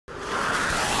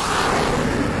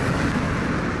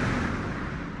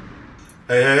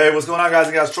Hey, what's going on, guys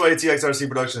and gals? Troy, TXRC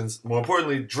Productions. More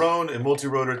importantly, drone and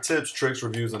multi-rotor tips, tricks,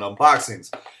 reviews, and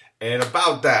unboxings. And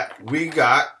about that, we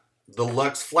got the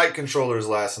Lux flight controllers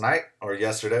last night, or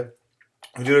yesterday.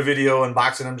 We did a video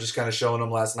unboxing them, just kind of showing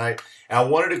them last night. And I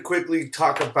wanted to quickly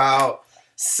talk about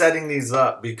setting these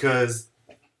up because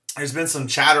there's been some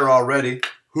chatter already.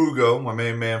 Hugo, my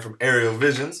main man from Aerial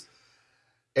Visions,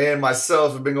 and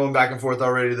myself have been going back and forth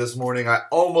already this morning. I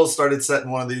almost started setting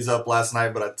one of these up last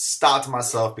night, but I stopped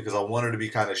myself because I wanted to be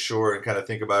kind of sure and kind of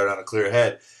think about it on a clear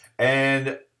head.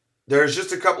 And there's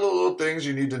just a couple of little things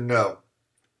you need to know.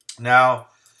 Now,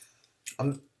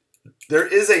 there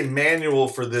is a manual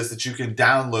for this that you can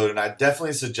download, and I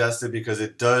definitely suggest it because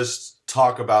it does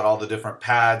talk about all the different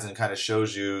pads and kind of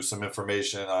shows you some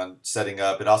information on setting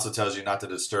up. It also tells you not to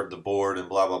disturb the board and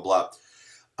blah, blah,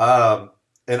 blah.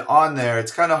 And on there,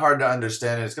 it's kind of hard to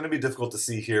understand, and it's going to be difficult to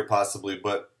see here possibly,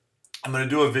 but I'm going to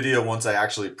do a video once I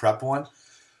actually prep one.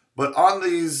 But on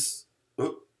these,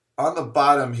 on the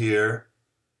bottom here,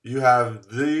 you have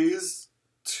these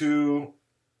two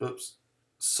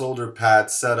solder pad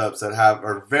setups that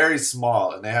are very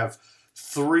small, and they have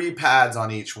 3 pads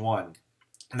on each one.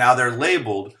 Now they're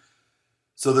labeled.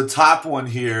 So the top one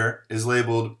here is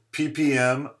labeled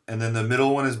PPM, and then the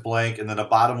middle one is blank, and then the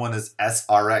bottom one is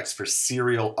SRX for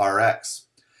Serial RX.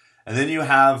 And then you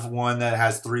have one that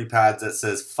has 3 pads that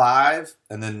says 5,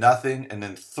 and then nothing, and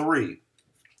then 3.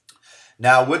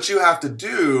 Now what you have to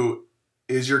do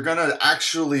is you're going to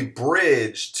actually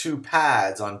bridge 2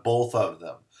 pads on both of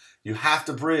them. You have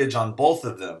to bridge on both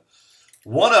of them.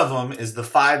 One of them is the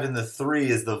 5 and the 3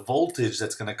 is the voltage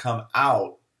that's going to come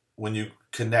out when you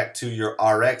connect to your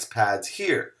RX pads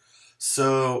here.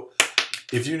 So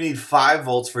if you need 5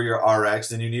 volts for your RX,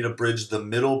 then you need to bridge the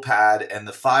middle pad and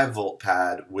the 5 volt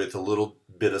pad with a little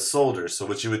bit of solder. So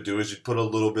what you would do is you'd put a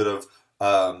little bit of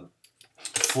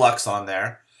flux on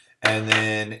there, and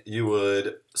then you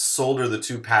would solder the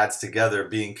 2 pads together,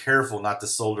 being careful not to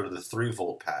solder the 3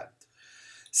 volt pad.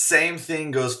 Same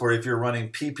thing goes for if you're running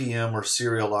PPM or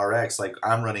Serial RX, like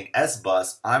I'm running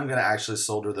S-Bus, I'm going to actually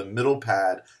solder the middle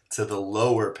pad to the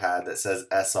lower pad that says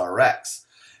SRX.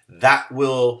 That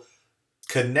will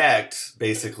connect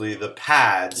basically the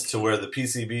pads to where the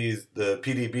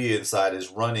PDB inside is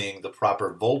running the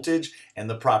proper voltage and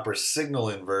the proper signal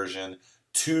inversion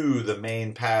to the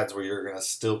main pads where you're going to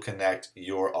still connect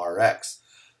your RX.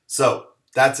 So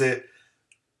that's it.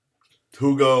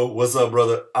 Hugo, what's up,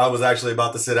 brother? I was actually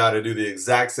about to sit out and do the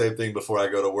exact same thing before I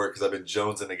go to work because I've been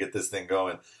jonesing to get this thing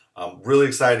going. I'm really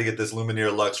excited to get this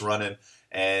Lumineer Lux running,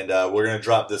 and we're going to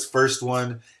drop this first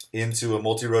one into a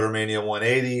Multi-Rotor Mania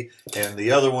 180, and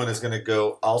the other one is going to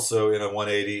go also in a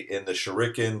 180 in the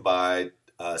Shuriken by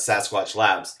Sasquatch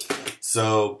Labs.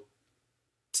 So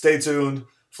stay tuned.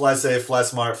 Fly safe, fly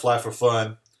smart, fly for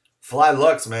fun. Fly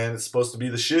Lux, man. It's supposed to be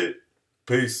the shit.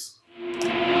 Peace.